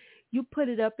closet. You put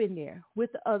it up in there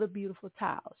with the other beautiful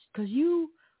towels because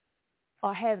you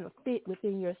are having a fit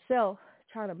within yourself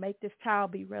trying to make this towel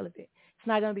be relevant. It's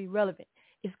not going to be relevant.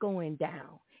 It's going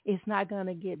down. It's not going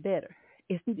to get better.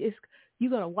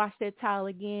 You're going to wash that towel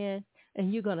again,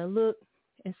 and you're going to look,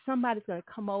 and somebody's going to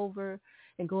come over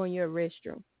and go in your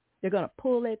restroom. They're going to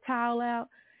pull that towel out,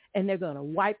 and they're going to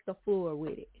wipe the floor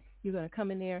with it. You're going to come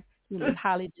in there. You're going to be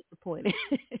highly disappointed.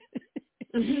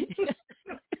 You're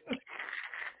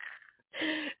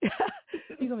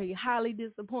going to be highly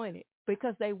disappointed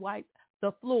because they wiped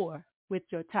the floor with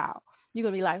your towel. You're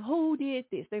going to be like, who did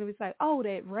this? They're going to be like, oh,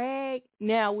 that rag.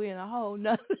 Now we're in a whole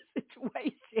nother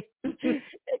situation. It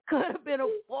could have been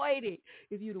avoided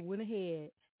if you'd have went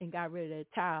ahead and got rid of that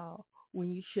towel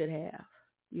when you should have.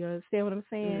 You understand what I'm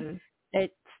saying? Mm-hmm.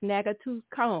 That snag-a-tooth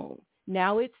comb.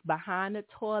 Now it's behind the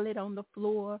toilet on the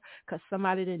floor because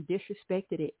somebody done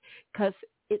disrespected it because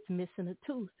it's missing a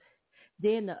tooth.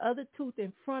 Then the other tooth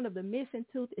in front of the missing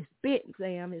tooth is bent,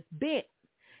 Sam. It's bent.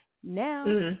 Now,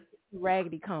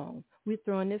 raggedy comb. We're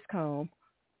throwing this comb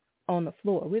on the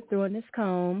floor. We're throwing this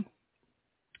comb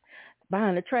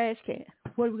behind the trash can.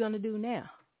 What are we going to do now?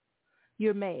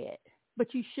 You're mad.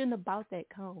 But you shouldn't have bought that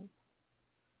comb.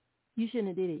 You shouldn't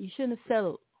have did it. You shouldn't have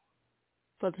settled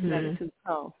for the snag-a-tooth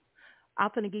comb.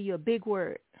 I'm going to give you a big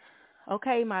word.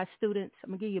 Okay, my students, I'm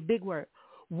going to give you a big word.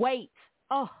 Wait.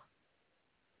 Oh.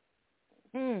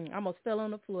 I almost fell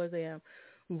on the floor, Sam.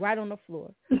 Right on the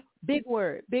floor. Big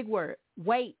word. Big word.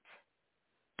 Wait.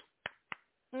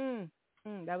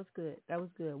 That was good. That was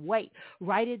good. Wait.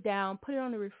 Write it down. Put it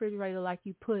on the refrigerator like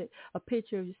you put a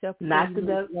picture of yourself. Not the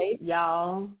W.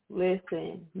 Y'all,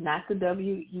 listen. Not the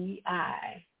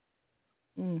WEI.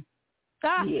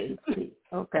 EAC.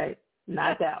 Okay.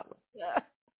 Not that one.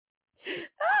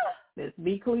 Let's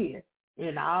be clear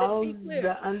in all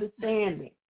the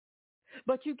understanding.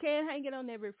 But you can't hang it on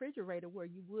that refrigerator where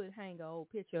you would hang an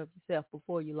old picture of yourself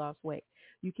before you lost weight.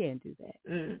 You can't do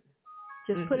that.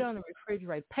 Just put it on the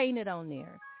refrigerator. Paint it on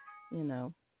there.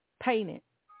 Paint it.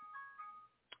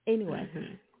 Anyway,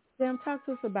 Sam, talk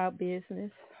to us about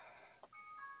business.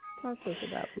 Talk to us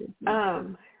about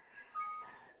business.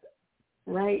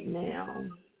 Right now,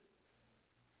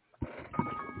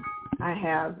 I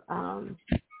have,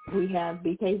 we have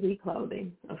BKZ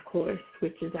Clothing, of course,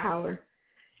 which is our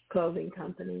clothing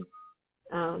company.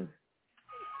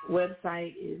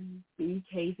 Website is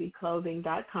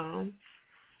bkzclothing.com,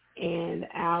 and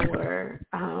our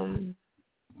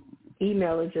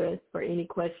email address for any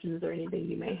questions or anything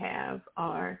you may have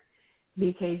are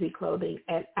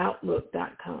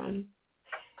bkzclothing@outlook.com,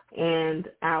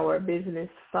 and our business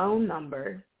phone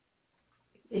number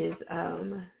is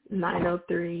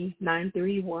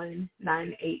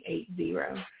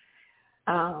 903-931-9880.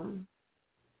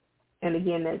 And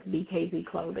again, that's BKZ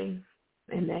Clothing,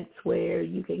 and that's where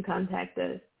you can contact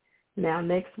us. Now,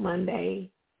 next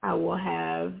Monday, I will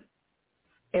have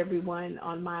everyone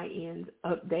on my end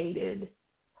updated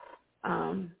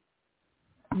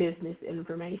business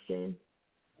information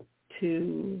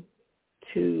to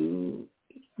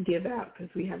give out, because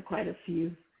we have quite a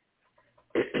few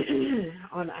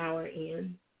on our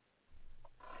end.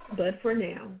 But for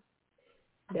now,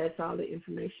 that's all the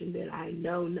information that I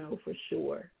know for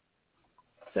sure.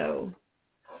 So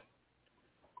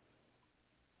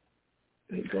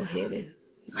let me go ahead and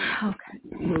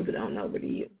move it on over to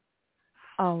you.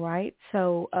 All right.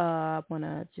 So I want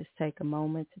to just take a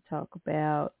moment to talk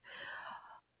about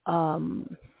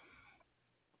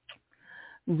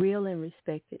Real and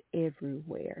Respected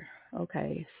Everywhere.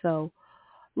 Okay. So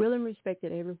Real and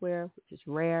Respected Everywhere, which is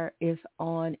rare, is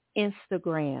on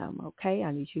Instagram. Okay.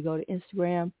 I need you to go to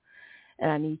Instagram,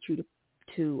 and I need you to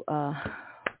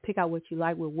pick out what you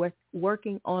like. We're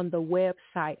working on the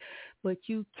website, but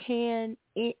you can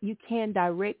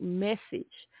direct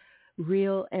message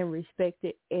Real and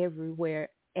Respected Everywhere,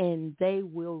 and they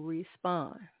will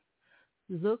respond.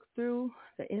 Look through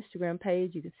the Instagram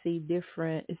page. You can see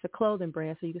different. It's a clothing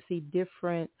brand, so you can see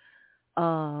different.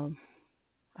 I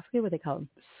forget what they call them.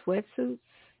 Sweatsuits,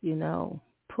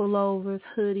 pullovers,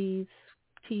 hoodies,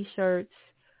 T-shirts,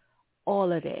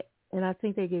 all of that. And I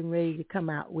think they're getting ready to come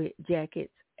out with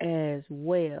jackets as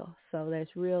well. So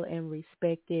that's Real and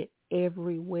Respected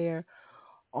Everywhere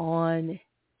on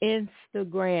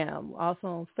Instagram. Also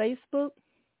on Facebook.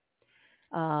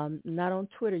 Not on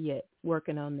Twitter yet.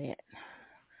 Working on that.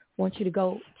 I want you to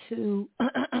go to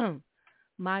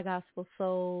My Gospel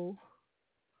Soul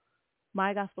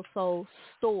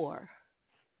Store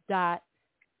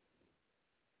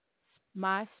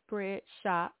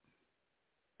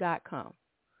 .myspreadshop.com.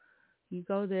 You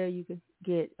go there, you can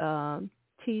get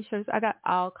T-shirts. I got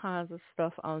all kinds of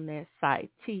stuff on that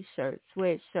site. T-shirts,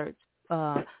 sweatshirts,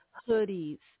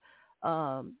 hoodies,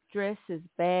 dresses,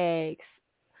 bags.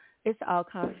 It's all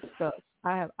kinds of stuff.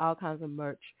 I have all kinds of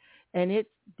merch. And it's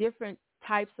different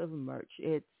types of merch.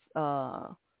 It's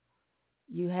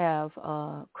you have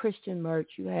Christian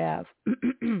merch. You have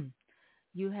the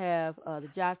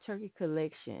Jive Turkey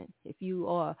collection. If you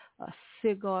are a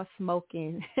cigar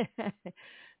smoking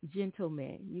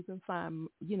gentleman, you can find,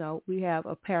 we have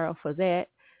apparel for that.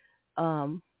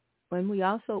 And we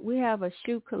have a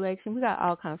shoe collection. We got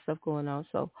all kinds of stuff going on.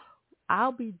 So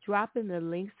I'll be dropping the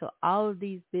links to all of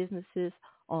these businesses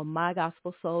on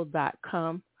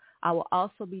mygospelsoul.com. I will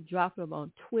also be dropping them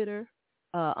on Twitter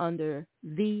under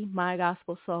the My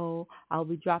Gospel Soul. I'll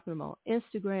be dropping them on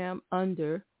Instagram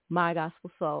under My Gospel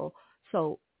Soul.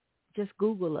 So just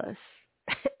Google us.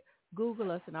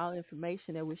 Google us and all the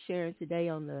information that we're sharing today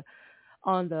on the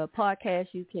podcast.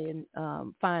 You can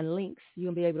find links.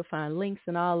 You'll be able to find links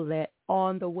and all of that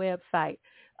on the website.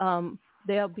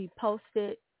 They'll be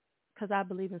posted because I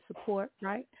believe in support,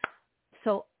 right?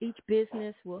 So each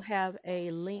business will have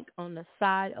a link on the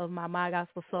side of my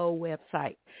Gospel Soul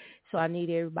website. So I need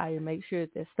everybody to make sure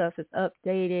that their stuff is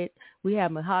updated. We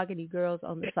have Mahogany Girls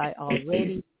on the site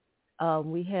already.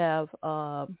 We have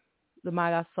the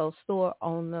My Gospel Soul store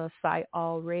on the site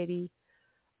already.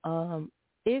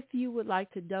 If you would like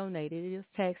to donate, it is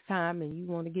tax time, and you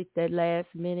want to get that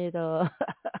last minute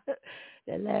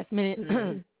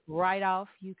write off,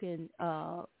 you can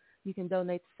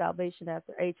donate to Salvation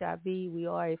After HIV. We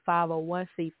are a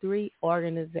 501c3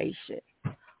 organization.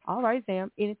 All right,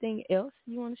 Sam. Anything else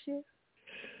you want to share?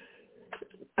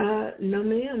 No,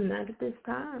 ma'am, not at this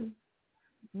time.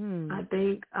 I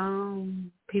think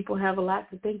people have a lot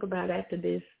to think about after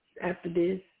this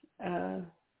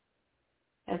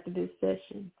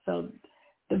session. So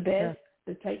the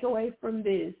takeaway from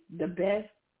this, the best,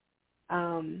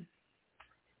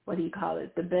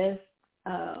 the best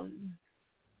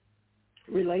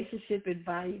relationship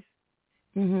advice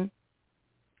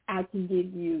I can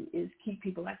give you is keep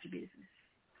people out your business.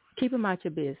 Keep them out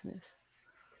your business.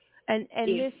 And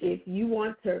if you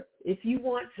want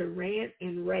to rant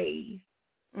and rave,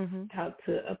 talk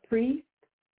to a priest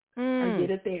or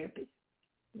get a therapist.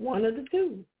 One of the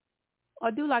two.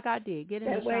 Or do like I did. Get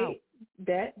in the shower.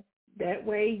 That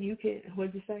way you can.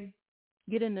 What'd you say?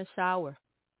 Get in the shower.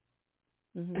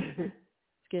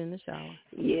 Get in the shower.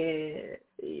 Yeah.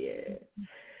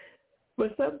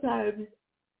 But sometimes,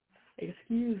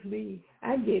 excuse me,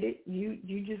 I get it.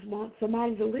 You just want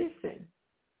somebody to listen.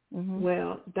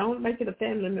 Well, don't make it a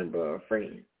family member or a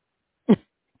friend.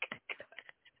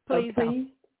 Please a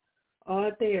priest or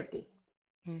a therapist.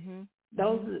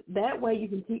 That way you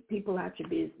can keep people out your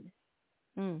business.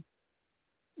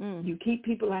 You keep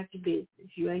people out your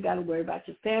business. You ain't got to worry about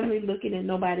your family looking at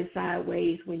nobody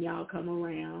sideways when y'all come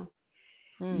around.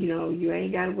 You know, you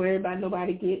ain't got to worry about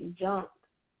nobody getting jumped.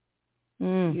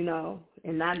 You know,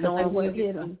 and not knowing what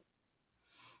hit them.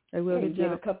 They will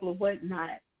get a couple of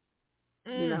whatnot.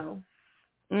 You know.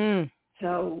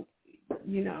 So,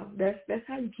 you know, that's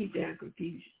how you keep down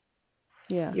confusion.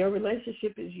 Yeah. Your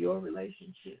relationship is your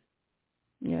relationship.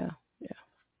 Yeah.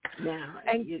 Now,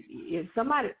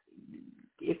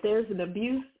 if there's an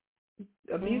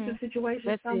abusive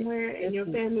situation somewhere and your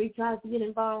family tries to get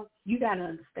involved, you got to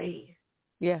understand.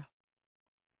 Yeah.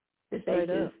 That they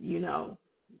just, you know,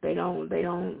 they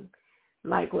don't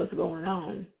like what's going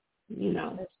on, you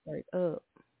know. That's straight up.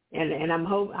 And I'm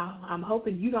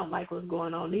hoping you don't like what's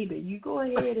going on either. You go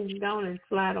ahead and go on and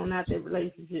slide on out that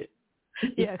relationship.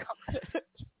 Yeah.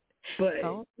 But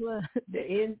the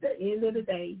end of the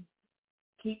day,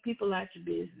 keep people out your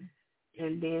business,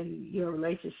 and then your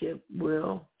relationship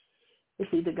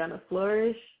it's either going to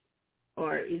flourish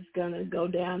or it's going to go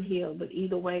downhill. But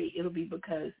either way, it'll be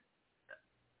because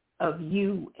of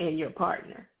you and your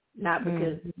partner, not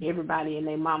because everybody and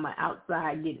their mama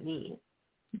outside getting in.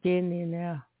 Getting in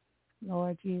there.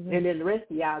 Lord Jesus. And then the rest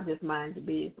of y'all just mind your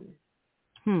business.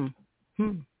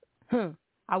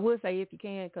 I would say if you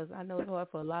can, because I know it's hard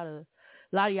for a lot of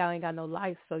y'all ain't got no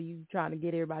life, so you trying to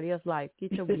get everybody else life.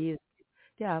 Get your business.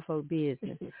 Get out for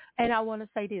business. And I want to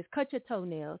say this. Cut your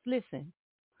toenails. Listen.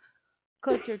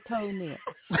 Cut your toenails.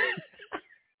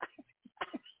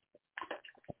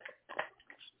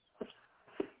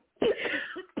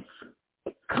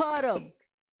 Cut them.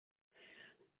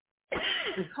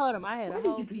 Cut them. I had a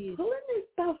whole business. Where pulling this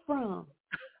stuff from?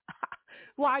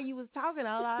 While you was talking,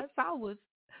 all I saw was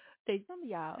some of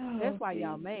y'all. That's why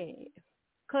y'all mad.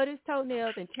 Cut his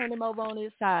toenails and turn him over on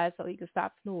his side so he can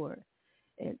stop snoring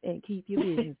and keep your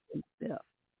business to himself.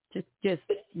 Just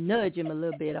nudge him a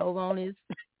little bit over on his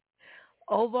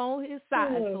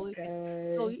side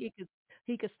so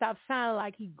he could stop sounding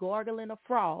like he gargling a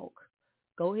frog.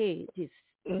 Go ahead,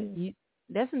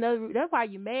 that's why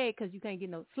you're mad, because you can't get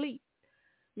no sleep.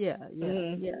 Yeah.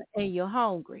 And you're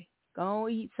hungry. Go on,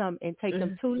 eat something and take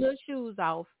them 2 little shoes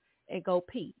off and go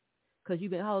pee, because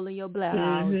you've been holding your bladder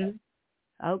all day.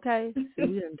 Okay? So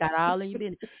you got all in your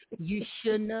business. You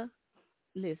shouldn't have.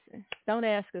 Listen, don't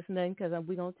ask us nothing, because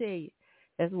we're going to tell you.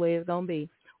 That's the way it's going to be.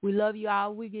 We love you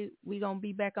all. We gonna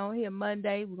be back on here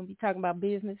Monday. We're gonna be talking about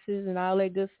businesses and all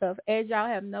that good stuff. As y'all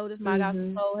have noticed, My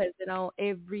Gospel Soul has been on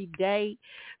every day.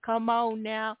 Come on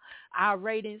now. Our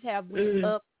ratings have went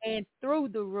up and through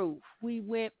the roof. We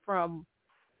went from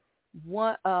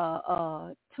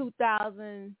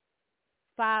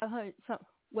 2,500 something.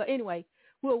 Well, anyway,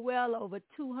 we're well over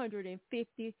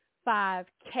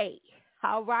 255K.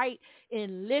 All right,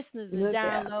 in listeners and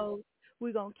downloads.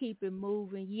 We're going to keep it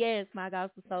moving. Yes, My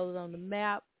Gospel Soul is on the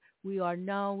map. We are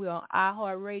known. We're on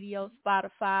iHeartRadio,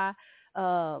 Spotify,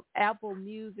 Apple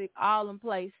Music, all them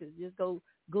places. Just go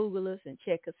Google us and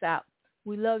check us out.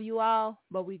 We love you all,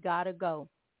 but we got to go.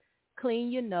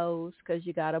 Clean your nose because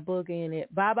you got a booger in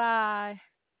it. Bye-bye.